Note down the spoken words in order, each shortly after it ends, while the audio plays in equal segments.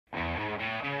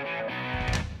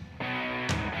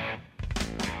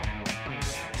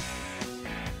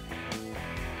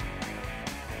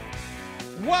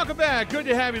Welcome back. Good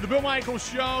to have you. The Bill Michaels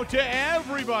Show. To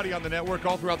everybody on the network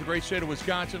all throughout the great state of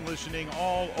Wisconsin, listening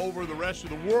all over the rest of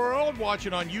the world,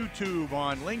 watching on YouTube,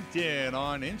 on LinkedIn,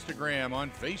 on Instagram, on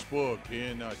Facebook,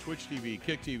 in Twitch TV,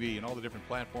 Kick TV, and all the different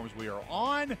platforms we are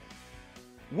on.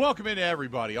 Welcome in to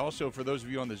everybody. Also, for those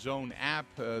of you on the Zone app,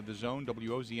 the Zone,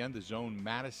 WOZN, the Zone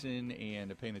Madison,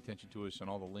 and paying attention to us on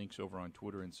all the links over on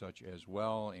Twitter and such as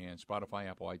well, and Spotify,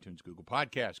 Apple, iTunes, Google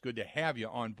Podcasts. Good to have you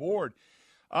on board.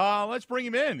 Let's bring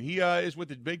him in. He is with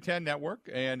the Big Ten Network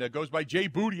and goes by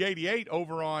JBooty88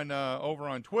 over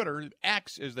on Twitter,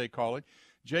 X as they call it.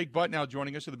 Jake Butt now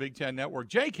joining us of the Big Ten Network.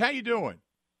 Jake, how you doing?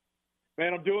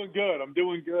 Man, I'm doing good.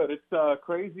 It's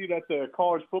crazy that the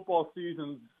college football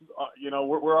season's,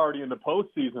 we're already in the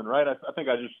postseason, right? I think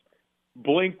I just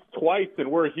blinked twice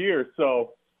and we're here.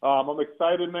 So I'm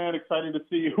excited, man. Excited to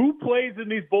see who plays in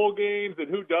these bowl games and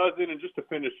who doesn't, and just to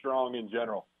finish strong in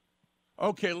general.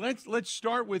 Okay, let's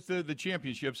start with the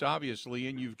championships, obviously,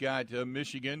 and you've got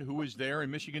Michigan, who is there,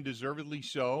 and Michigan deservedly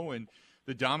so, and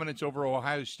the dominance over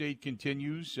Ohio State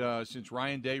continues since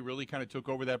Ryan Day really kind of took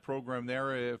over that program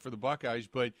there for the Buckeyes.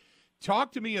 But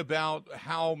talk to me about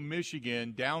how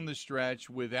Michigan, down the stretch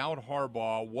without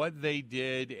Harbaugh, what they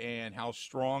did and how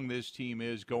strong this team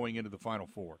is going into the Final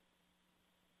Four.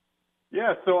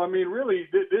 Yeah, so, I mean, really,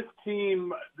 this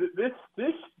team, this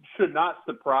should not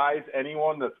surprise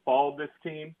anyone that's followed this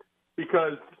team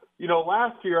because,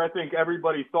 last year I think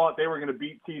everybody thought they were going to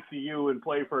beat TCU and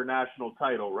play for a national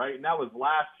title, right? And that was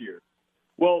last year.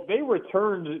 Well, they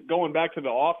returned, going back to the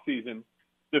offseason,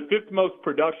 the fifth most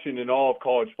production in all of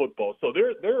college football. So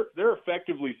they're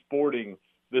effectively sporting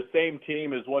the same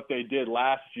team as what they did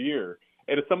last year.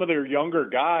 And some of their younger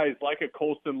guys, like a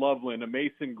Colston Loveland, a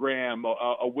Mason Graham,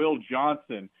 a Will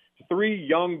Johnson, three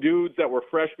young dudes that were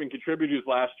freshman contributors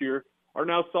last year are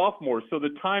now sophomores. So the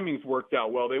timing's worked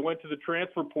out well. They went to the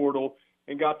transfer portal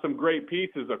and got some great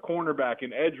pieces, a cornerback,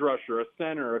 an edge rusher, a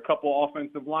center, a couple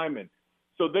offensive linemen.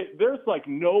 So there's like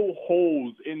no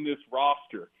holes in this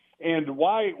roster. And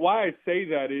why I say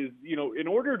that is, in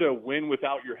order to win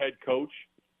without your head coach,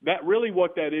 that really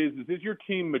what that is your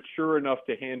team mature enough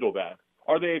to handle that?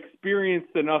 Are they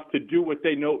experienced enough to do what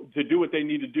they know, to do what they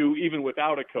need to do even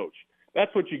without a coach?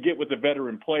 That's what you get with a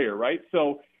veteran player, right?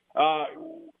 So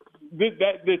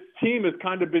this team has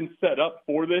kind of been set up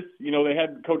for this. They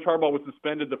had Coach Harbaugh was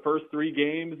suspended the first 3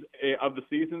 games of the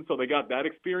season, so they got that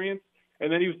experience.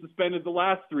 And then he was suspended the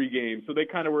last 3 games, so they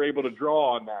kind of were able to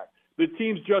draw on that. The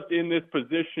team's just in this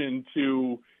position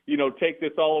to, take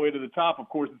this all the way to the top. Of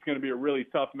course, it's going to be a really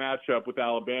tough matchup with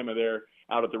Alabama there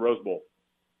out at the Rose Bowl.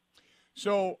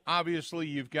 So, obviously,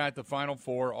 you've got the Final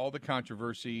Four, all the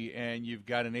controversy, and you've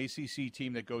got an ACC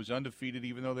team that goes undefeated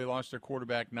even though they lost their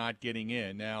quarterback not getting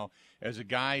in. Now, as a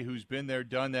guy who's been there,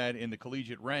 done that in the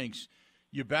collegiate ranks,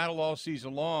 you battle all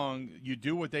season long, you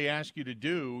do what they ask you to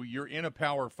do, you're in a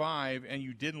Power 5, and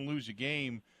you didn't lose a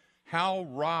game. How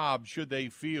robbed should they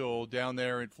feel down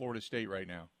there at Florida State right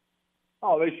now?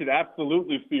 Oh, they should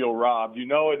absolutely feel robbed,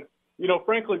 and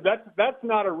frankly, that's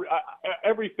not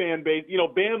every fan base.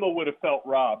 Bama would have felt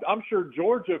robbed. I'm sure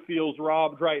Georgia feels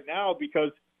robbed right now because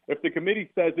if the committee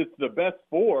says it's the best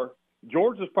 4,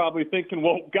 Georgia's probably thinking,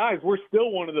 well, guys, we're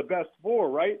still one of the best 4,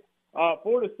 right?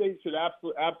 Florida State should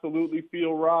absolutely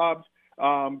feel robbed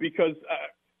because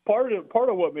part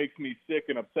of what makes me sick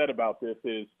and upset about this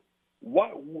is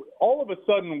all of a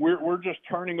sudden we're just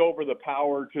turning over the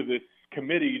power to this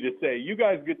committee to say, you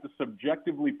guys get to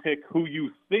subjectively pick who you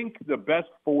think the best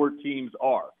 4 teams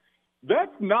are.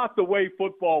 That's not the way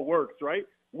football works, right?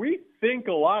 We think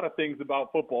a lot of things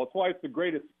about football. It's why it's the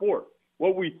greatest sport.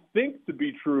 What we think to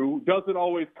be true doesn't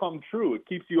always come true. It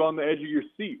keeps you on the edge of your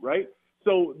seat, right?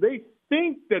 So they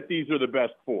think that these are the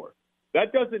best 4.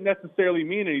 That doesn't necessarily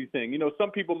mean anything.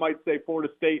 Some people might say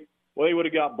Florida State, well, they would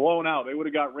have got blown out. They would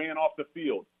have got ran off the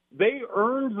field. They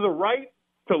earned the right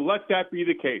to let that be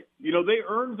the case. They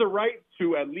earned the right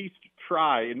to at least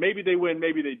try, and maybe they win,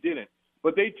 maybe they didn't.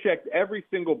 But they checked every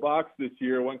single box this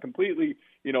year, went completely,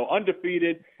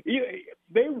 undefeated.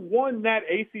 They won that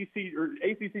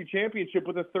ACC championship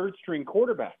with a third-string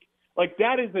quarterback. Like,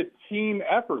 that is a team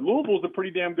effort. Louisville's a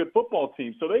pretty damn good football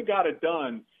team, so they got it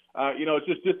done. It's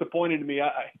just disappointing to me.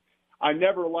 I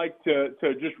never like to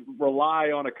just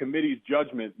rely on a committee's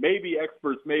judgment. Maybe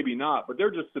experts, maybe not, but they're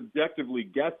just subjectively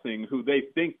guessing who they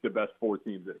think the best 4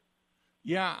 teams is.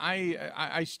 Yeah,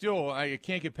 I still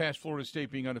can't get past Florida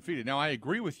State being undefeated. Now, I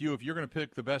agree with you. If you're going to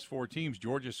pick the best 4 teams,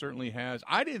 Georgia certainly has.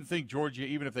 I didn't think Georgia,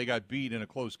 even if they got beat in a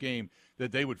close game,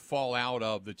 that they would fall out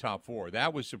of the top 4.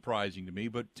 That was surprising to me.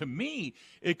 But to me,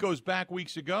 it goes back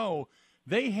weeks ago.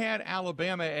 They had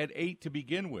Alabama at 8 to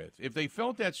begin with. If they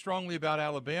felt that strongly about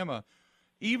Alabama,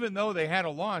 even though they had a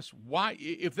loss. Why,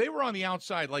 if they were on the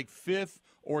outside like 5th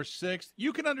or 6th,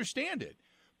 you can understand it.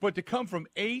 But to come from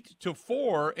 8 to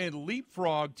 4 and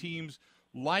leapfrog teams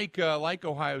like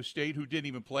Ohio State, who didn't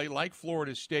even play, like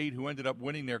Florida State, who ended up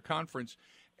winning their conference,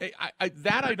 I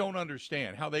don't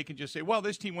understand how they can just say, well,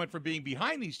 this team went from being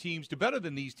behind these teams to better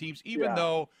than these teams, even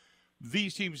though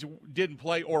these teams didn't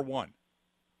play or won.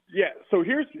 Yeah, so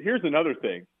here's another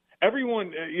thing.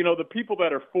 Everyone, the people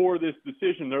that are for this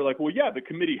decision, they're like, well, yeah, the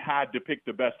committee had to pick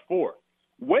the best 4.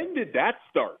 When did that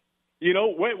start?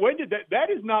 When did that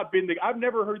has not been I've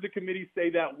never heard the committee say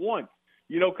that once.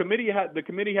 The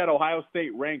committee had Ohio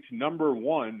State ranked number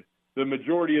 1 the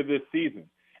majority of this season.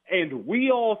 And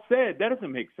we all said, that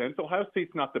doesn't make sense. Ohio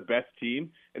State's not the best team.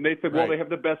 And they said, well, they have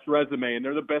the best resume and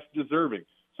they're the best deserving.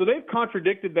 So they've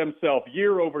contradicted themselves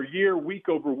year over year, week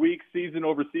over week, season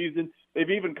over season. They've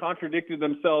even contradicted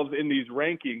themselves in these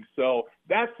rankings. So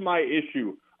that's my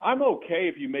issue. I'm okay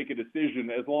if you make a decision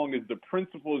as long as the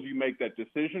principles you make that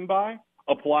decision by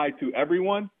apply to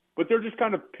everyone. But they're just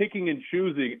kind of picking and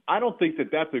choosing. I don't think that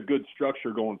that's a good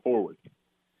structure going forward.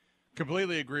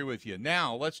 Completely agree with you.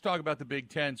 Now, let's talk about the Big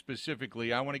Ten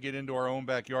specifically. I want to get into our own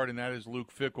backyard, and that is Luke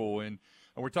Fickell. And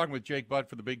we're talking with Jake Butt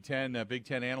for the Big Ten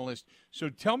analyst. So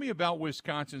tell me about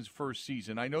Wisconsin's first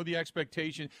season. I know the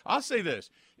expectation. I'll say this,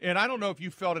 and I don't know if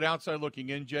you felt it outside looking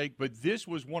in, Jake, but this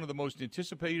was one of the most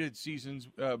anticipated seasons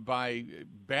by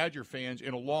Badger fans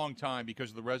in a long time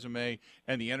because of the resume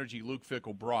and the energy Luke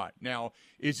Fickell brought. Now,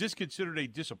 is this considered a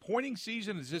disappointing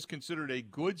season? Is this considered a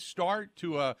good start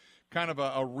to a kind of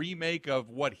a remake of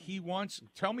what he wants?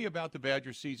 Tell me about the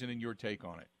Badger season and your take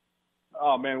on it.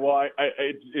 Oh, man, well,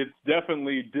 it's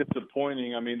definitely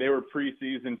disappointing. I mean, they were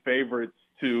preseason favorites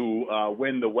to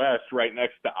win the West right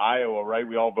next to Iowa, right?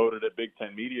 We all voted at Big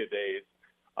Ten Media Days.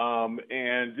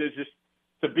 And just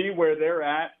to be where they're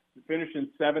at, finishing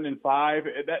 7-5,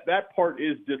 that part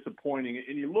is disappointing.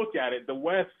 And you look at it, the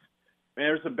West, man,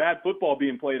 there's some bad football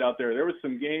being played out there. There were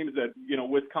some games that,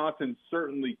 Wisconsin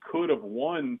certainly could have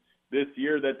won this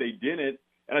year that they didn't.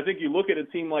 And I think you look at a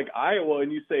team like Iowa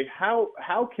and you say,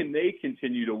 how can they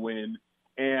continue to win?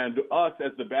 And us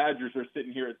as the Badgers are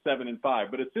sitting here at 7-5.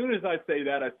 But as soon as I say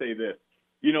that, I say this.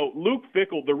 Luke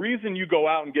Fickell, the reason you go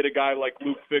out and get a guy like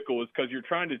Luke Fickell is because you're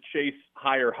trying to chase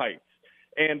higher heights.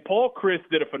 And Paul Chryst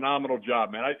did a phenomenal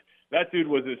job, man. That dude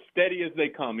was as steady as they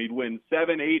come. He'd win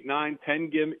 7, 8, 9, 10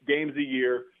 games a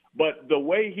year. But the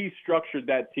way he structured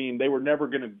that team, they were never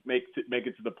going to make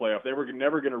it to the playoff. They were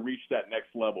never going to reach that next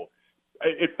level.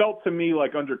 It felt to me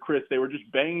like under Chryst, they were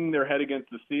just banging their head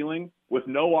against the ceiling with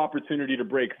no opportunity to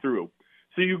break through.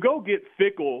 So you go get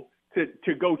Fickell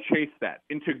to go chase that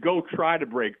and to go try to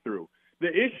break through. The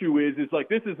issue is like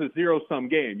this is a zero-sum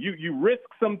game. You risk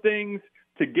some things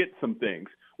to get some things.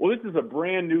 Well, this is a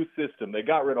brand new system. They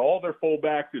got rid of all their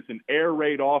fullbacks. It's an air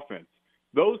raid offense.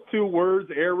 Those two words,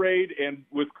 air raid and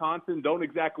Wisconsin, don't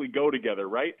exactly go together,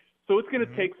 right? So it's going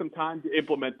to take some time to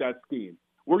implement that scheme.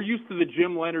 We're used to the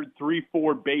Jim Leonard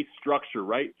 3-4 base structure,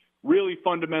 right? Really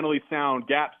fundamentally sound,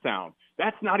 gap sound.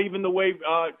 That's not even the way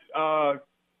Luke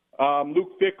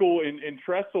Fickell and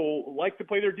Tressel like to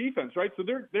play their defense, right? So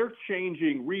they're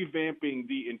changing, revamping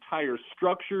the entire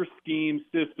structure, scheme,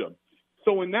 system.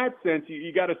 So in that sense,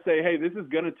 you got to say, hey, this is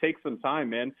going to take some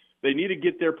time, man. They need to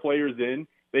get their players in.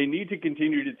 They need to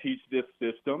continue to teach this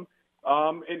system.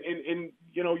 What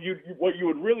you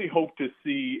would really hope to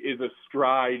see is a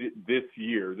stride this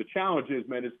year. The challenge is,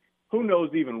 man, is who knows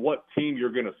even what team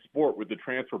you're going to sport with the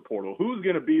transfer portal? Who's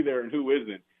going to be there and who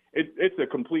isn't? It's a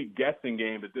complete guessing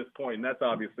game at this point, and that's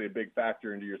obviously a big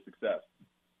factor into your success.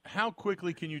 How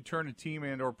quickly can you turn a team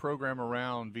and or program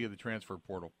around via the transfer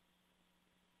portal?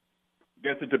 I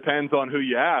guess it depends on who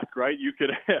you ask, right? You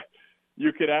could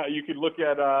look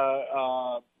at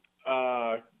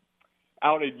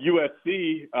out at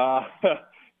USC,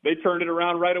 they turned it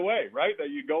around right away, right? That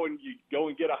you go and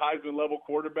get a Heisman level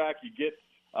quarterback, you get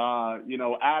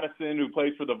Addison who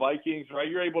plays for the Vikings, right?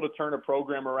 You're able to turn a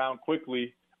program around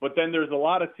quickly. But then there's a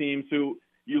lot of teams who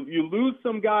you lose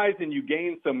some guys and you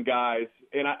gain some guys,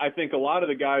 and I think a lot of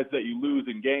the guys that you lose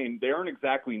and gain, they aren't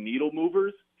exactly needle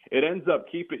movers. You end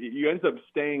up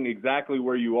staying exactly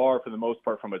where you are for the most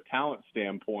part from a talent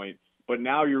standpoint. But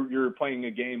now you're playing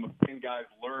a game of seeing guys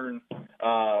learn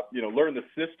the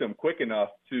system quick enough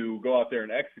to go out there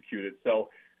and execute it. So,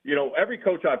 every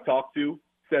coach I've talked to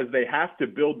says they have to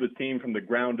build the team from the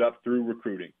ground up through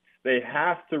recruiting. They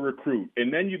have to recruit,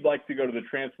 and then you'd like to go to the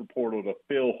transfer portal to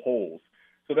fill holes.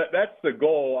 So that's the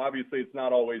goal. Obviously, it's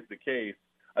not always the case.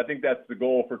 I think that's the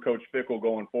goal for Coach Fickell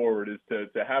going forward is to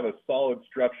have a solid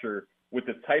structure with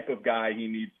the type of guy he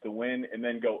needs to win and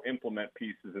then go implement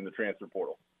pieces in the transfer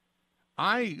portal.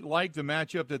 I like the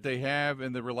matchup that they have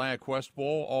in the Reliant Quest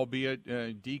Bowl, albeit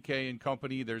DK and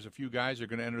company. There's a few guys that are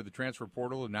going to enter the transfer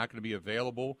portal and not going to be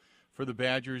available for the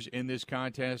Badgers in this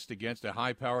contest against a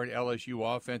high-powered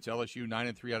LSU offense. LSU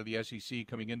 9-3 out of the SEC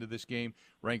coming into this game,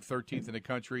 ranked 13th in the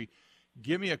country.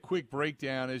 Give me a quick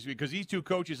breakdown, because these two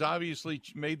coaches obviously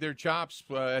made their chops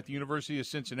at the University of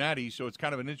Cincinnati, so it's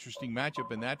kind of an interesting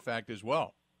matchup in that fact as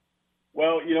well.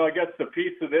 Well, I guess the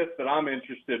piece of this that I'm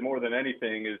interested more than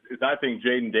anything is I think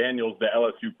Jaden Daniels, the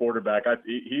LSU quarterback,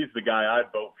 he's the guy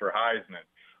I'd vote for Heisman.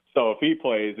 So if he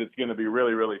plays, it's going to be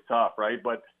really, really tough, right?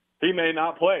 But he may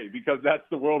not play because that's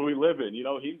the world we live in.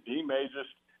 He may just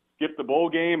skip the bowl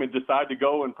game and decide to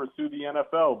go and pursue the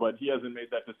NFL, but he hasn't made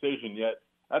that decision yet.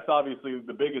 That's obviously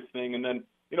the biggest thing. And then,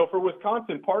 for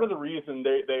Wisconsin, part of the reason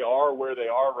they are where they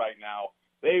are right now,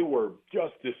 they were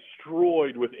just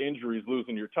destroyed with injuries,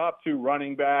 losing your top two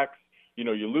running backs. You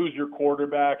lose your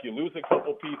quarterback, you lose a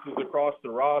couple pieces across the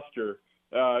roster.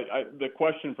 The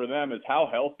question for them is how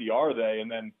healthy are they? And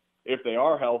then if they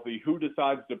are healthy, who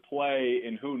decides to play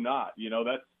and who not?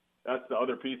 That's the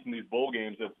other piece in these bowl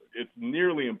games. It's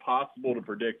nearly impossible to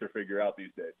predict or figure out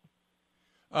these days.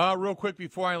 Real quick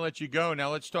before I let you go, now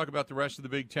let's talk about the rest of the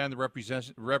Big Ten, the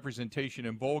representation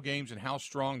in bowl games and how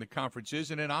strong the conference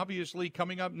is. And then obviously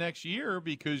coming up next year,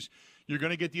 because you're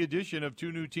going to get the addition of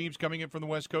two new teams coming in from the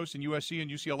West Coast in USC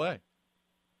and UCLA.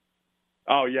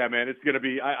 Oh, yeah, man, it's going to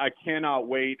be – I cannot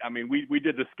wait. I mean, we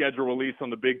did the schedule release on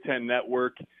the Big Ten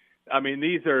Network. I mean,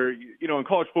 these are, in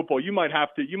college football, you might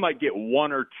get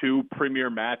one or two premier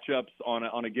matchups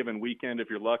on a given weekend if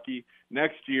you're lucky.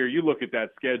 Next year, you look at that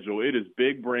schedule, it is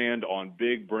big brand on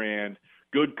big brand,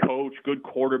 good coach, good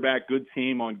quarterback, good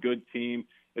team on good team.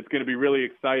 It's going to be really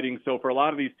exciting. So for a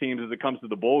lot of these teams, as it comes to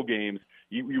the bowl games,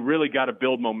 you really got to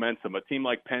build momentum. A team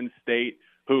like Penn State,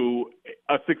 who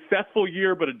a successful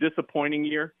year but a disappointing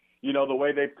year, the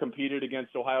way they've competed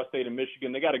against Ohio State and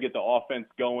Michigan, they got to get the offense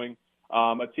going.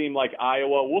 A team like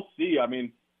Iowa, we'll see. I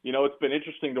mean, it's been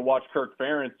interesting to watch Kirk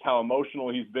Ferentz, how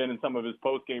emotional he's been in some of his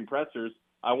post-game pressers.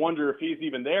 I wonder if he's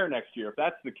even there next year. If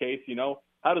that's the case,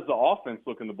 how does the offense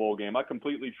look in the bowl game? I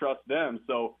completely trust them.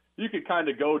 So you could kind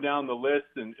of go down the list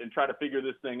and try to figure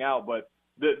this thing out. But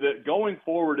the going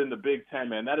forward in the Big Ten,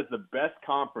 man, that is the best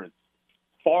conference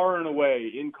far and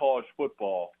away in college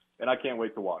football, and I can't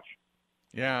wait to watch.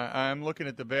 Yeah, I'm looking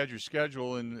at the Badgers'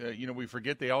 schedule, and, we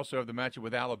forget they also have the matchup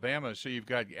with Alabama. So you've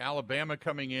got Alabama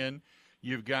coming in.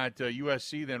 You've got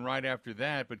USC then right after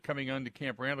that. But coming on to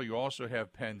Camp Randall, you also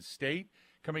have Penn State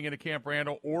coming into Camp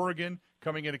Randall, Oregon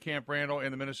coming into Camp Randall,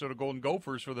 and the Minnesota Golden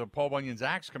Gophers for the Paul Bunyan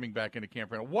Axe coming back into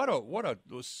Camp Randall. What a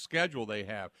schedule they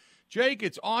have. Jake,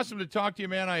 it's awesome to talk to you,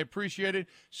 man. I appreciate it.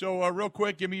 So real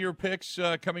quick, give me your picks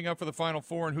coming up for the Final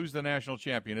Four, and who's the national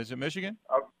champion? Is it Michigan?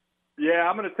 Yeah,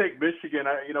 I'm going to take Michigan.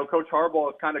 Coach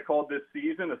Harbaugh has kind of called this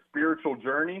season a spiritual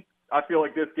journey. I feel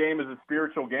like this game is a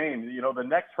spiritual game. The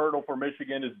next hurdle for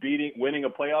Michigan is winning a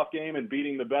playoff game and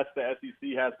beating the best the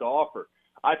SEC has to offer.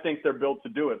 I think they're built to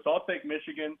do it. So I'll take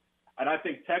Michigan, and I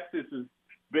think Texas has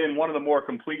been one of the more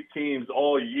complete teams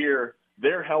all year.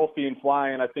 They're healthy and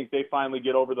flying. I think they finally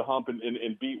get over the hump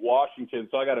and beat Washington.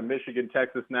 So I got a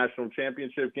Michigan-Texas national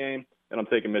championship game, and I'm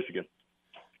taking Michigan.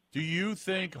 Do you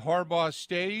think Harbaugh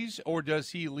stays, or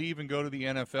does he leave and go to the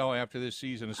NFL after this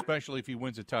season, especially if he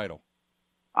wins a title?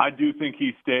 I do think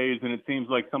he stays, and it seems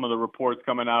like some of the reports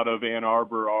coming out of Ann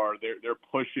Arbor they're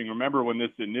pushing. Remember when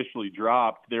this initially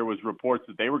dropped, there was reports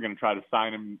that they were going to try to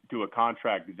sign him to a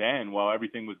contract then while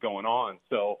everything was going on.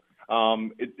 So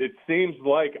it seems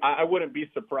like I wouldn't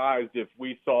be surprised if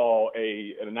we saw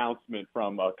an announcement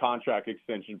from a contract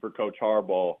extension for Coach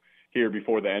Harbaugh here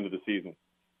before the end of the season.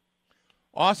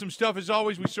 Awesome stuff as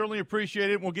always. We certainly appreciate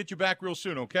it. We'll get you back real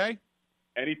soon, okay?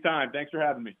 Anytime. Thanks for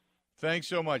having me. Thanks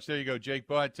so much. There you go, Jake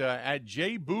Butt at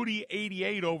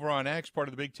JBooty88 over on X, part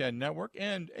of the Big Ten Network,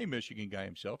 and a Michigan guy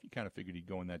himself. You kind of figured he'd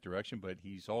go in that direction, but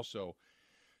he's also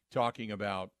talking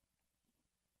about,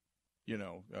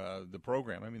 the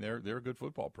program. I mean, they're a good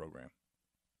football program.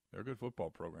 They're a good football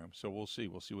program. So we'll see.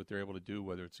 We'll see what they're able to do,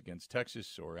 whether it's against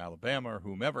Texas or Alabama or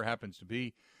whomever happens to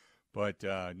be. But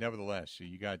nevertheless,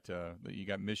 you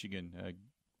got Michigan,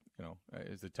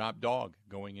 as the top dog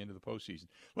going into the postseason.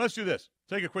 Let's do this.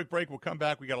 Take a quick break. We'll come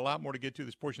back. We got a lot more to get to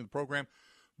this portion of the program.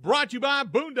 Brought to you by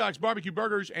Boondocks Barbecue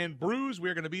Burgers and Brews.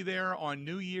 We're going to be there on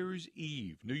New Year's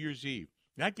Eve.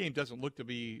 That game doesn't look to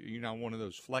be, one of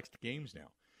those flexed games now,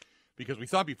 because we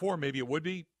thought before maybe it would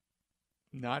be.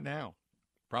 Not now.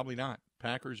 Probably not.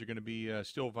 Packers are going to be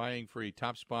still vying for a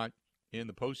top spot in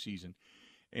the postseason.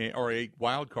 or a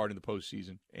wild card in the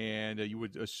postseason. And you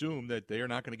would assume that they are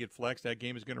not going to get flexed. That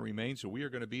game is going to remain. So we are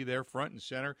going to be there front and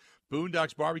center.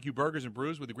 Boondocks Barbecue Burgers and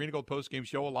Brews with the Green and Gold postgame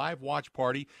show, a live watch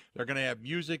party. They're going to have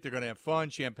music. They're going to have fun,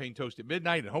 champagne toast at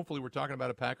midnight, and hopefully we're talking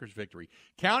about a Packers victory.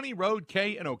 County Road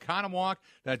K in Oconomowoc.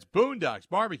 That's Boondocks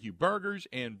Barbecue Burgers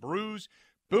and Brews.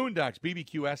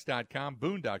 BoondocksBBQS.com,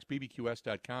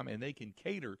 BoondocksBBQS.com, and they can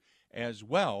cater as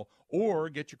well, or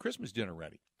get your Christmas dinner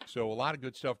ready. So a lot of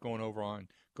good stuff going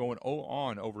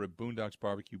on over at Boondocks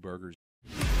Barbecue Burgers.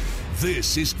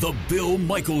 This is the Bill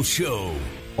Michaels Show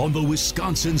on the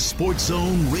Wisconsin Sports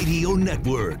Zone Radio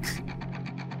Network.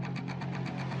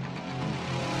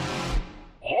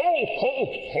 Ho, ho,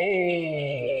 ho,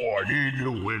 I need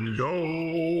a window.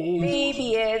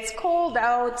 Baby, it's cold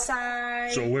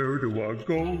outside. So where do I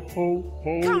go? Ho,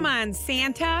 ho. Come on,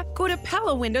 Santa. Go to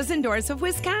Pella Windows and Doors of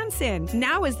Wisconsin.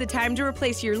 Now is the time to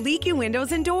replace your leaky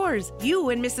windows and doors.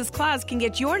 You and Mrs. Claus can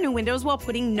get your new windows while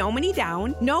putting no money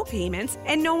down, no payments,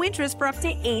 and no interest for up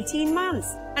to 18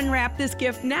 months. Unwrap this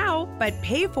gift now, but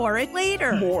pay for it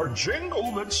later. More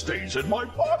jingle that stays in my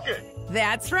pocket.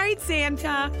 That's right,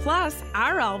 Santa. Plus,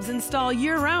 our elves install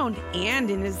year-round and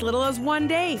in as little as 1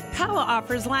 day. Pella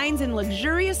offers lines in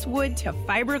luxurious wood to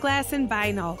fiberglass and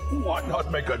vinyl. Why not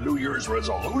make a New Year's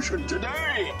resolution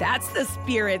today? That's the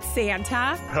spirit,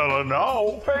 Santa. Pella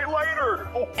now, pay later.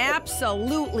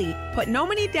 Absolutely. Put no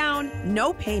money down,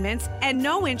 no payments, and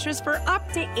no interest for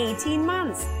up to 18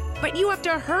 months. But you have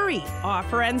to hurry.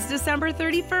 Offer ends December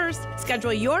 31st.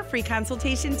 Schedule your free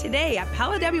consultation today at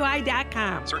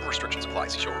PellaWI.com. Certain restrictions apply.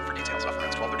 See showroom for details. Offer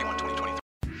ends 12/31/2023.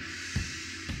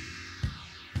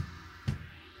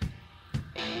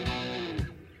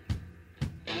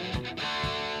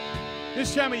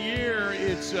 This time of year,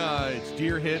 it's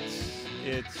deer hits,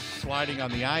 it's sliding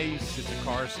on the ice, it's a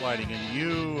car sliding into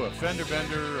you, a fender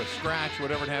bender, a scratch,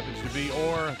 whatever it happens to be,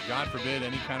 or, God forbid,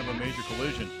 any kind of a major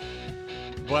collision.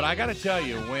 But I got to tell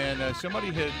you, when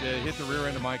somebody hit the rear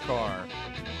end of my car,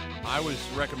 I was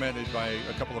recommended by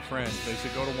a couple of friends. They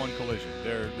said, go to One Collision.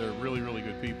 They're really, really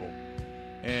good people.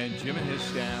 And Jim and his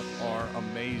staff are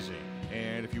amazing.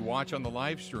 And if you watch on the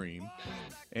live stream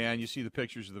and you see the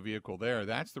pictures of the vehicle there,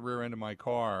 that's the rear end of my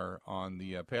car on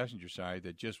the passenger side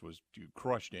that just was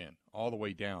crushed in all the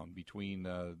way down between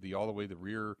the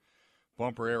rear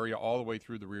bumper area all the way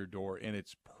through the rear door. And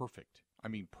it's perfect. I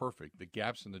mean, perfect. The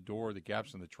gaps in the door, the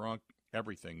gaps in the trunk,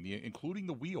 everything, including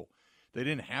the wheel. They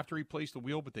didn't have to replace the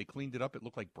wheel, but they cleaned it up. It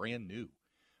looked like brand new.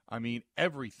 I mean,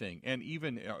 everything. And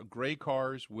even gray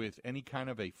cars with any kind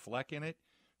of a fleck in it,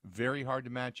 very hard to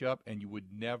match up, and you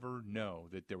would never know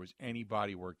that there was any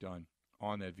body work done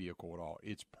on that vehicle at all.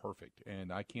 It's perfect.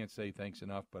 And I can't say thanks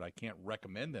enough, but I can't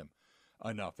recommend them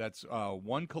enough. That's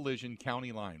One Collision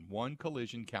County Line. One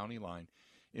Collision County Line.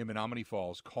 In Menominee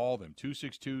Falls. Call them,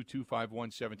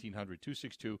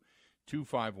 262-251-1700,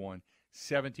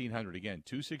 262-251-1700. Again,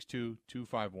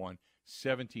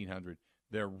 262-251-1700.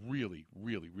 They're really,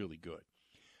 really, really good.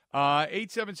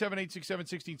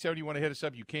 877-867-1670. You want to hit us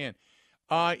up, you can.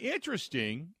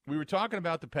 Interesting, we were talking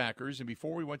about the Packers, and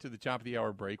before we went to the top of the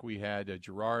hour break, we had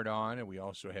Gerard on, and we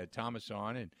also had Thomas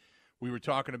on, and we were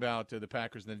talking about the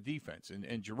Packers and the defense.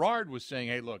 And Gerard was saying,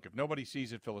 hey, look, if nobody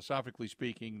sees it philosophically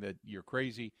speaking that you're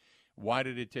crazy, why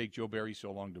did it take Joe Barry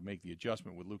so long to make the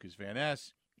adjustment with Lucas Van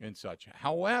Ness and such?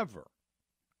 However,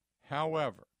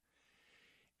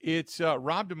 it's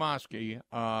Rob Demovsky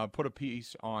put a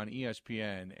piece on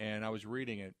ESPN, and I was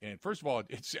reading it. And first of all,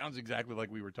 it sounds exactly like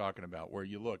we were talking about, where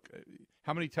you look,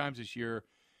 how many times this year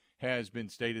has been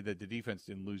stated that the defense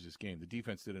didn't lose this game? The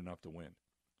defense did enough to win.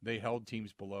 They held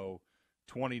teams below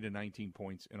 20 to 19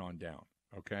 points and on down,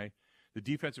 okay? The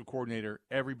defensive coordinator,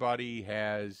 everybody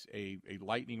has a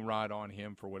lightning rod on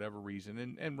him for whatever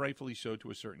reason, and rightfully so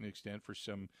to a certain extent for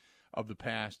some of the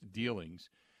past dealings.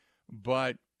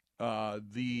 But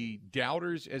the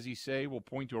doubters, as he say, will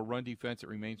point to a run defense that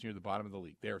remains near the bottom of the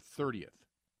league. They're 30th.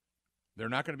 They're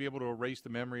not going to be able to erase the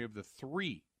memory of the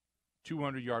 3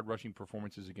 200-yard rushing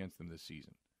performances against them this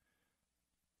season,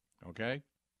 okay?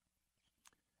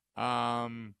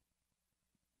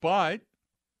 But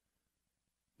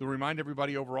to remind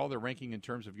everybody overall, their ranking in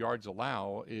terms of yards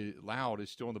allowed is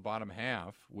still in the bottom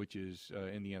half, which is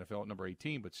in the NFL at number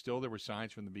 18. But still, there were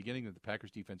signs from the beginning that the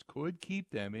Packers defense could keep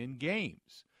them in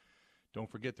games. Don't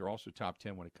forget, they're also top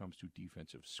 10 when it comes to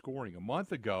defensive scoring. A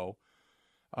month ago,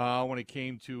 when it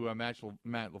came to Matt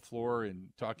LaFleur and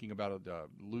talking about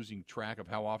losing track of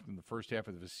how often in the first half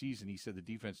of the season, he said the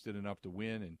defense did enough to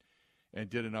win and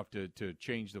did enough to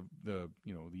change the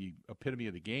epitome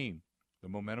of the game, the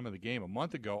momentum of the game. A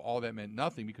month ago, all that meant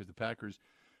nothing because the Packers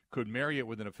could marry it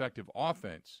with an effective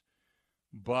offense.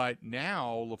 But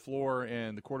now LaFleur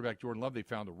and the quarterback Jordan Love, they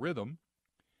found a rhythm.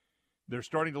 They're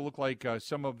starting to look like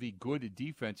some of the good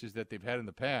defenses that they've had in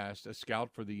the past. A scout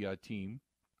for the team,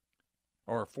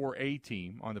 or for a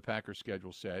team on the Packers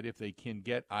schedule, said if they can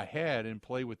get ahead and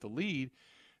play with the lead,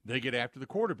 they get after the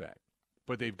quarterback.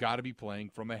 But they've got to be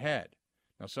playing from ahead.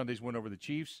 Now, Sunday's win over the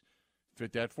Chiefs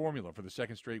fit that formula. For the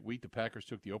second straight week, the Packers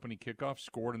took the opening kickoff,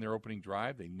 scored in their opening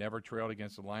drive. They never trailed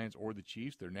against the Lions or the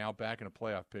Chiefs. They're now back in a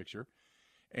playoff picture.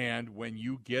 And when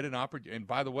you get an opportunity, and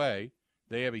by the way,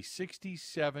 they have a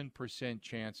 67%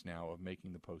 chance now of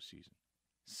making the postseason.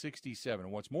 67.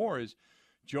 And what's more is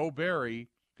Joe Barry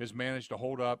has managed to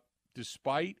hold up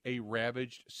despite a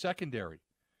ravaged secondary.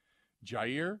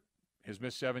 Jair has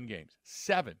missed 7 games.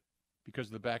 7 because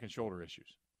of the back and shoulder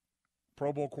issues.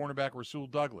 Pro Bowl cornerback Rasul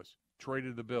Douglas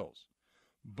traded to the Bills.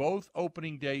 Both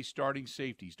opening day starting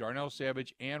safeties, Darnell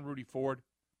Savage and Rudy Ford,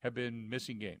 have been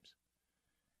missing games.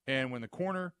 And when the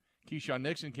corner, Keyshawn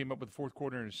Nixon, came up with the fourth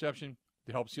quarter interception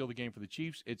to help seal the game for the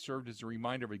Chiefs, it served as a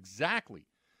reminder of exactly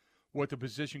what the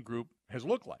position group has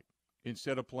looked like.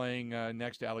 Instead of playing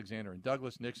next to Alexander and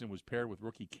Douglas, Nixon was paired with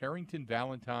rookie Carrington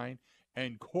Valentine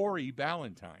and Corey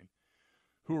Ballantyne,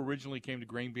 who originally came to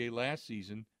Green Bay last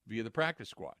season via the practice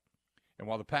squad. And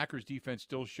while the Packers defense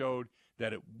still showed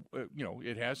that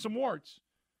it has some warts,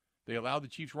 they allowed the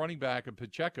Chiefs running back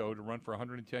Pacheco to run for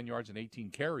 110 yards and 18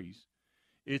 carries.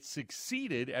 It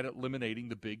succeeded at eliminating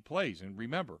the big plays. And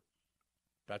remember,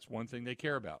 that's one thing they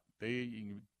care about.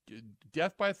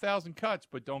 Death by 1,000 cuts,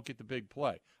 but don't get the big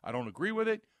play. I don't agree with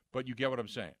it, but you get what I'm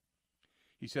saying.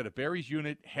 He said if Barry's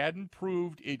unit hadn't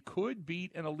proved it could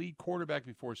beat an elite quarterback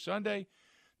before Sunday,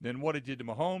 then what it did to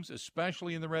Mahomes,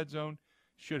 especially in the red zone,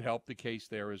 should help the case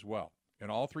there as well.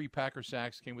 And all 3 Packer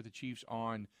sacks came with the Chiefs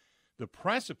on the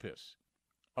precipice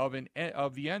of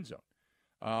the end zone.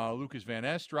 Lucas Van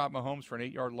Ness dropped Mahomes for an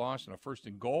 8-yard loss and a first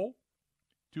and goal.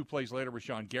 2 plays later,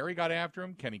 Rashawn Gary got after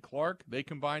him. Kenny Clark, they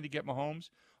combined to get Mahomes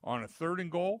on a 3rd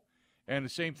and goal. And the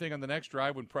same thing on the next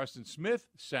drive when Preston Smith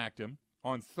sacked him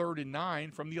on 3rd and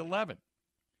 9 from the 11.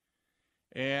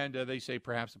 And they say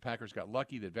perhaps the Packers got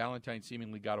lucky that Valentine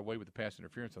seemingly got away with the pass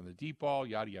interference on the deep ball,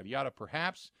 yada, yada, yada.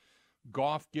 Perhaps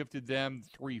Goff gifted them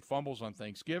 3 fumbles on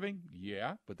Thanksgiving.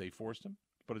 Yeah, but they forced him.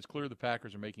 But it's clear the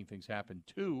Packers are making things happen,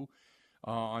 too.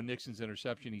 On Nixon's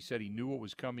interception, he said he knew it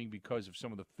was coming because of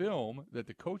some of the film that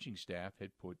the coaching staff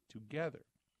had put together.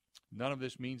 None of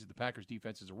this means that the Packers'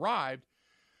 defense has arrived,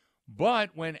 but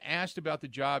when asked about the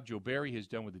job Joe Barry has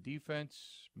done with the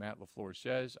defense, Matt LaFleur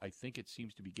says, I think it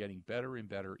seems to be getting better and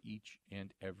better each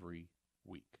and every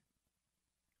week,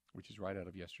 which is right out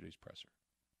of yesterday's presser.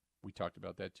 We talked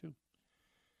about that too.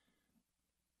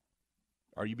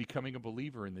 Are you becoming a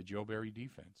believer in the Joe Barry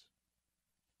defense?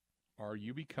 Are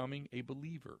you becoming a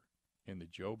believer in the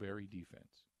Joe Barry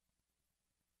defense?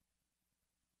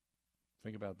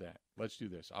 Think about that. Let's do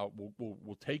this.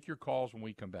 We'll take your calls when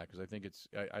we come back because I think it's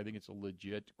a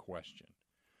legit question.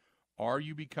 Are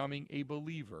you becoming a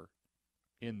believer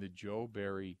in the Joe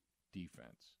Barry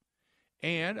defense?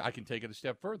 And I can take it a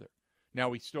step further. Now,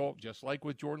 we still, just like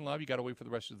with Jordan Love, you got to wait for the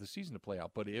rest of the season to play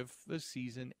out. But if the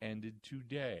season ended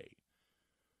today,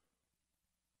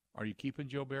 are you keeping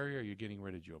Joe Barry or are you getting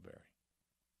rid of Joe Barry?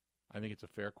 I think it's a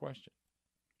fair question.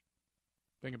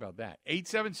 Think about that.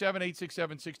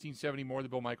 877-867-1670. More of the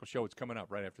Bill Michaels Show. It's coming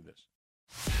up right after this.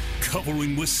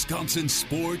 Covering Wisconsin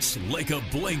sports like a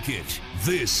blanket.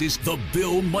 This is the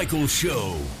Bill Michaels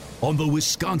Show on the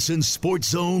Wisconsin Sports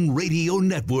Zone Radio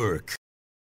Network.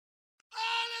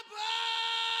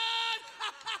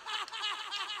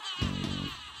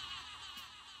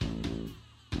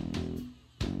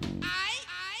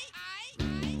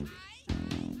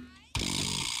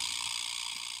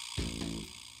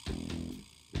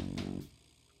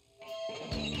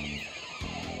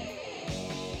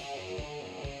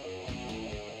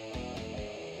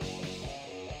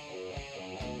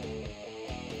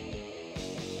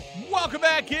 Welcome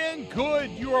back in.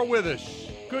 Good you are with us.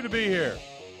 Good to be here.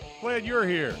 Glad you're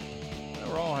here.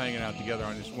 We're all hanging out together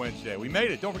on this Wednesday. We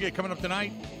made it. Don't forget, coming up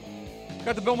tonight,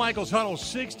 got the Bill Michaels Huddle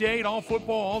 6 to 8, all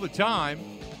football, all the time.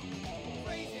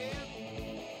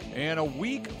 And a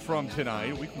week from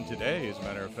tonight, a week from today, as a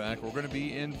matter of fact, we're going to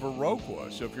be in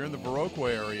Viroqua. So if you're in the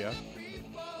Viroqua area,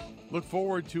 look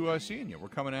forward to seeing you. We're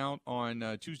coming out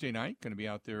on Tuesday night, going to be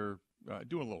out there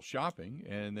doing a little shopping.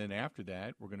 And then after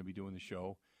that, we're going to be doing the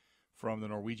show from the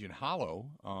Norwegian Hollow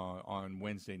on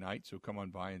Wednesday night. So come on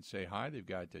by and say hi. They've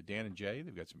got Dan and Jay.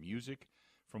 They've got some music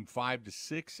from 5 to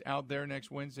 6 out there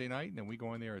next Wednesday night. And then we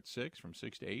go in there at 6, from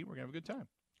 6 to 8. We're going to have a good time.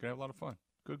 Going to have a lot of fun.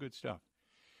 Good stuff.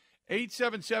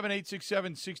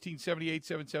 877-867-1670,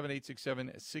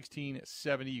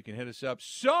 877-867-1670. You can hit us up.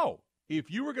 So,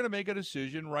 if you were going to make a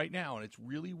decision right now, and it's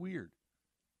really weird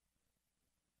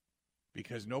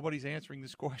because nobody's answering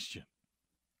this question,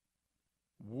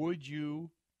 would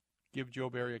you give Joe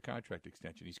Barry a contract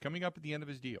extension? He's coming up at the end of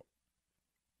his deal.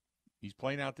 He's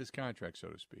playing out this contract, so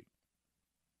to speak.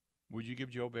 Would you give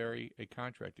Joe Barry a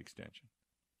contract extension?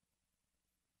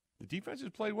 The defense has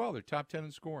played well. They're top 10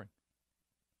 in scoring.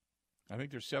 I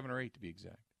think they're 7 or 8 to be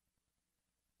exact.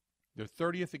 They're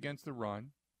 30th against the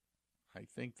run. I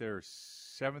think they're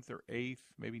 7th or 8th,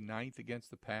 maybe 9th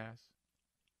against the pass.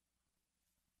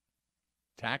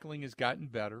 Tackling has gotten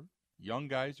better. Young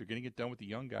guys are getting it done with the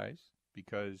young guys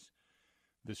because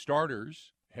the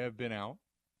starters have been out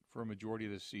for a majority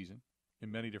of this season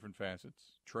in many different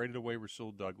facets. Traded away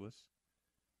Rasul Douglas.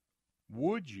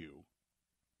 Would you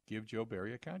give Joe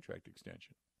Barry a contract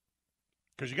extension?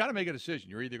 Because you got to make a decision.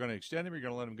 You're either going to extend him or you're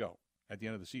going to let him go at the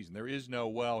end of the season. There is no,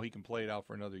 well, he can play it out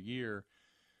for another year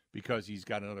because he's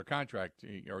got another contract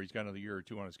or he's got another year or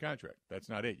two on his contract. That's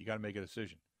not it. You got to make a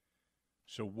decision.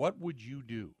 So what would you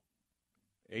do?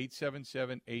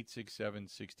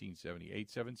 877-867-1670.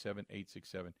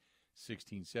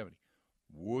 877-867-1670.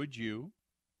 Would you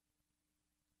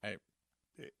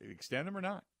extend him or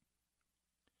not?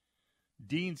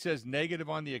 Dean says negative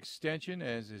on the extension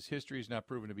as his history is not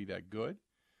proven to be that good.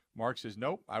 Mark says,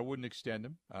 nope, I wouldn't extend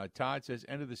him. Todd says,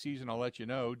 end of the season, I'll let you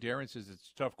know. Darren says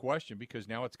it's a tough question because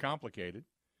now it's complicated.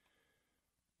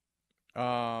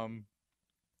 To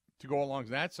go along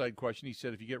that side question, he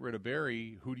said, if you get rid of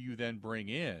Barry, who do you then bring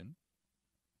in?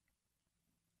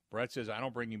 Brett says, I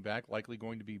don't bring him back. Likely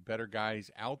going to be better guys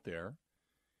out there.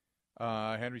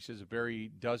 Henry says, if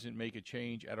Barry doesn't make a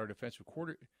change at our defensive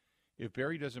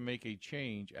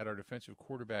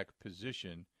quarterback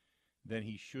position, then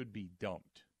he should be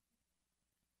dumped.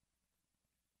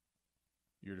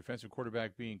 Your defensive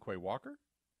quarterback being Quay Walker?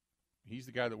 He's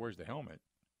the guy that wears the helmet.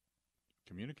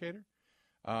 Communicator?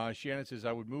 Shannon says,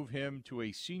 I would move him to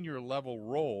a senior level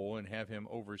role and have him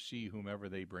oversee whomever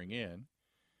they bring in.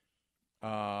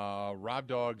 Rob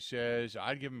Dog says,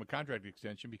 I'd give him a contract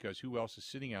extension because who else is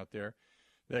sitting out there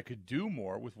that could do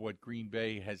more with what Green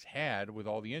Bay has had with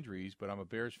all the injuries, but I'm a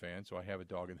Bears fan, so I have a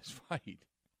dog in this fight.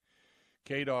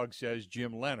 K-Dog says,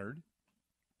 Jim Leonard,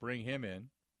 bring him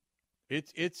in.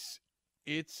 It's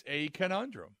a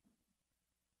conundrum.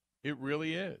 It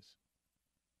really is.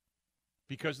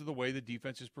 Because of the way the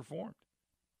defense has performed.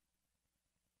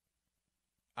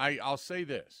 I'll say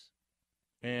this,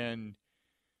 and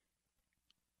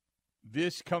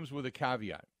this comes with a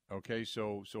caveat, okay?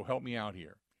 So help me out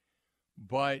here.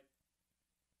 But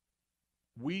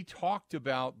we talked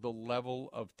about the level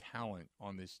of talent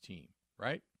on this team,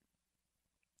 right?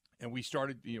 And we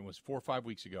started, it was 4 or 5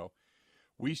 weeks ago,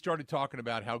 we started talking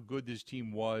about how good this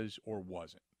team was or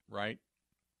wasn't, right?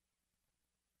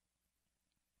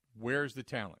 Where's the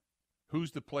talent?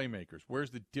 Who's the playmakers?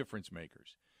 Where's the difference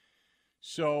makers?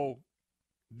 So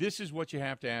this is what you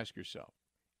have to ask yourself.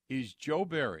 Is Joe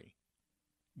Barry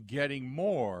getting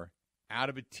more out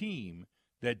of a team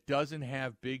that doesn't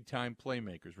have big-time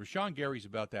playmakers? Rashawn Gary's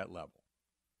about that level.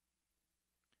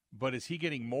 But is he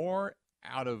getting more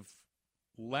out of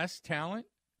less talent?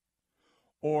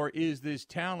 Or is this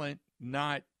talent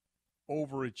not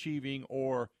overachieving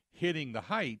or hitting the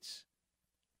heights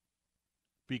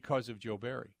because of Joe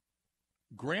Barry?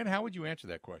 Grant, how would you answer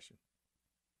that question?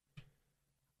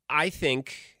 I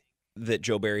think that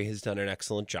Joe Barry has done an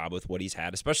excellent job with what he's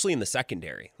had, especially in the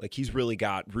secondary. Like, he's really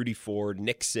got Rudy Ford,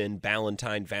 Nixon,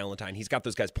 Valentine. He's got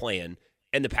those guys playing,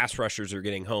 and the pass rushers are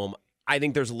getting home. I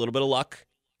think there's a little bit of luck,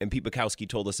 and Pete Bukowski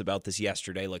told us about this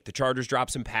yesterday. Like, the Chargers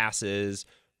dropped some passes,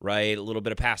 right? A little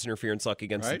bit of pass interference luck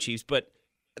against the Chiefs, but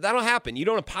that'll happen. You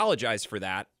don't apologize for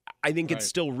that. I think it's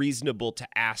still reasonable to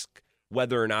ask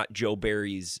whether or not Joe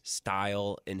Barry's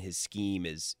style and his scheme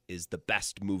is the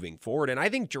best moving forward. And I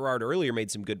think Gerard earlier made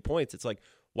some good points. It's like,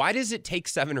 why does it take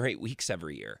 7 or 8 weeks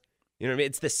every year? You know what I mean?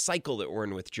 It's this cycle that we're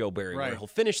in with Joe Barry, where he'll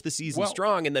finish the season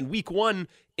strong, and then week 1,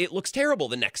 it looks terrible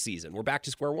the next season. We're back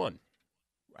to square one.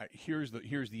 Here's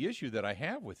the issue that I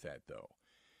have with that, though.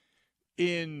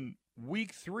 In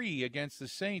week 3 against the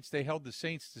Saints, they held the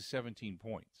Saints to 17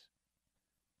 points.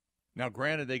 Now,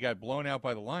 granted, they got blown out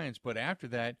by the Lions, but after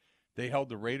that, they held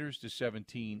the Raiders to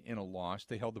 17 in a loss.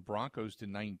 They held the Broncos to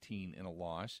 19 in a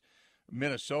loss.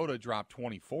 Minnesota dropped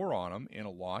 24 on them in a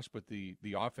loss, but the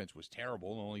offense was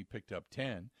terrible and only picked up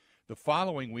 10. The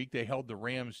following week, they held the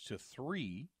Rams to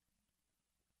 3.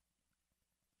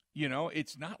 You know,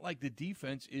 it's not like the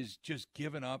defense is just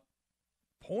giving up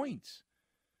points.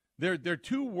 Their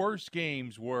 2 worst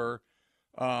games were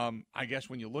I guess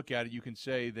when you look at it, you can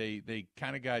say they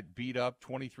kind of got beat up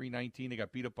 23-19. They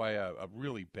got beat up by a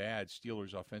really bad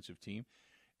Steelers offensive team,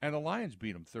 and the Lions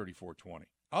beat them 34-20.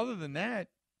 Other than that,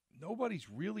 nobody's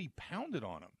really pounded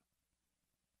on them.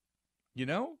 You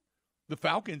know? The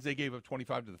Falcons, they gave up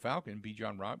 25 to the Falcon.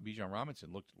 Bijan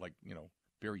Robinson looked like,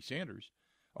 Barry Sanders.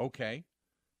 Okay.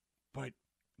 But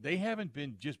they haven't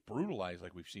been just brutalized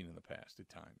like we've seen in the past at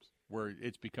times, where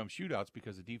it's become shootouts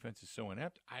because the defense is so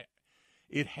inept.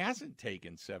 It hasn't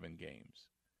taken 7 games.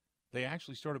 They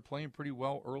actually started playing pretty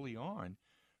well early on.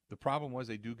 The problem was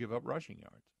they do give up rushing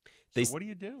yards. So what do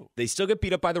you do? They still get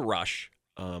beat up by the rush,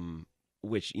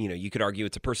 which, you could argue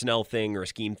it's a personnel thing or a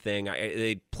scheme thing.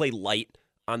 They play light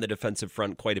on the defensive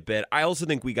front quite a bit. I also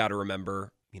think we got to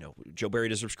remember, Joe Barry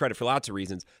deserves credit for lots of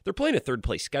reasons. They're playing a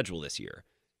third-place schedule this year.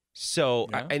 So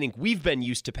yeah. I think we've been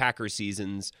used to Packers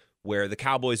seasons where the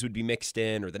Cowboys would be mixed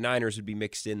in or the Niners would be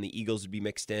mixed in, the Eagles would be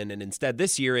mixed in, and instead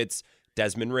this year it's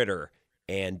Desmond Ridder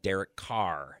and Derek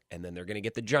Carr, and then they're going to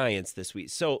get the Giants this week.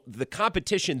 So the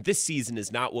competition this season is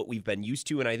not what we've been used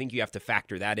to, and I think you have to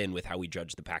factor that in with how we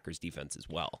judge the Packers defense as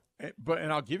well.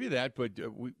 And I'll give you that, but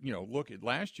look at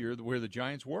last year where the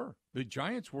Giants were. The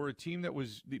Giants were a team that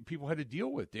people had to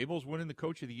deal with. Daboll's winning the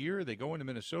Coach of the Year. They go into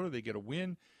Minnesota, they get a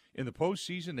win. In the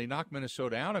postseason, they knock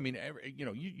Minnesota out. I mean,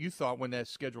 you thought when that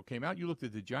schedule came out, you looked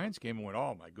at the Giants game and went,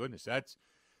 "Oh my goodness, that's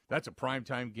a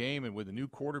primetime game." And with a new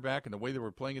quarterback and the way they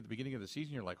were playing at the beginning of the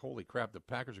season, you're like, "Holy crap, the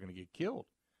Packers are going to get killed."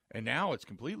 And now it's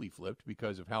completely flipped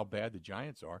because of how bad the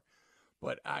Giants are.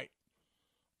 But I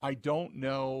don't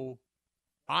know.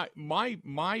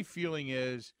 My feeling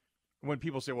is when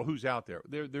people say, "Well, who's out there?"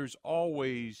 There's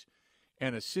always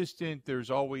an assistant,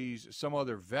 there's always some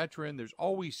other veteran, there's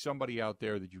always somebody out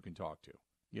there that you can talk to.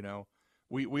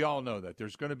 We all know that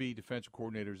there's going to be defensive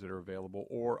coordinators that are available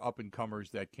or up-and-comers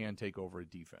that can take over a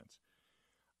defense.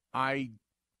 I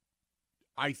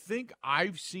think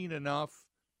I've seen enough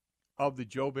of the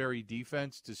Joe Barry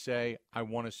defense to say I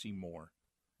want to see more.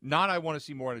 Not I want to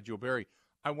see more out of Joe Barry.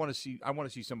 I want to see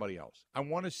somebody else. I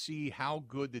want to see how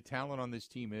good the talent on this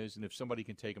team is and if somebody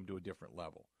can take them to a different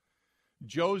level.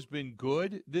 Joe's been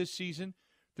good this season.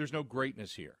 There's no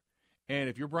greatness here. And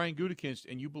if you're Brian Gutekunst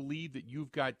and you believe that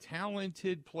you've got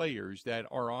talented players that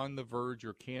are on the verge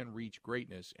or can reach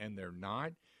greatness and they're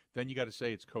not, then you got to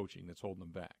say it's coaching that's holding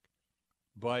them back.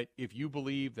 But if you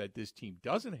believe that this team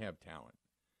doesn't have talent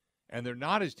and they're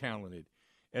not as talented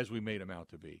as we made them out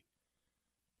to be,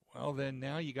 well, then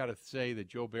now you got to say that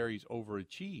Joe Barry's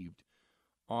overachieved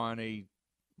on a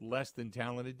less than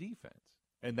talented defense.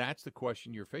 And that's the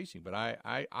question you're facing. But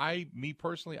me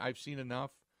personally, I've seen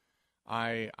enough.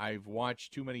 I've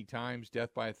watched too many times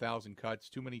death by 1,000 cuts,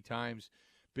 too many times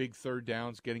big third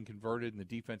downs getting converted, and the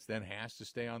defense then has to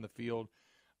stay on the field.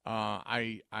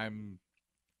 I'm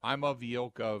of the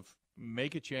ilk of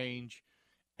make a change,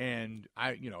 and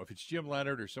if it's Jim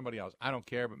Leonard or somebody else, I don't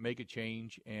care, but make a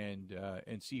change and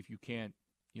see if you can't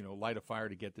light a fire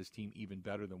to get this team even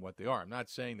better than what they are. I'm not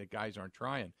saying that guys aren't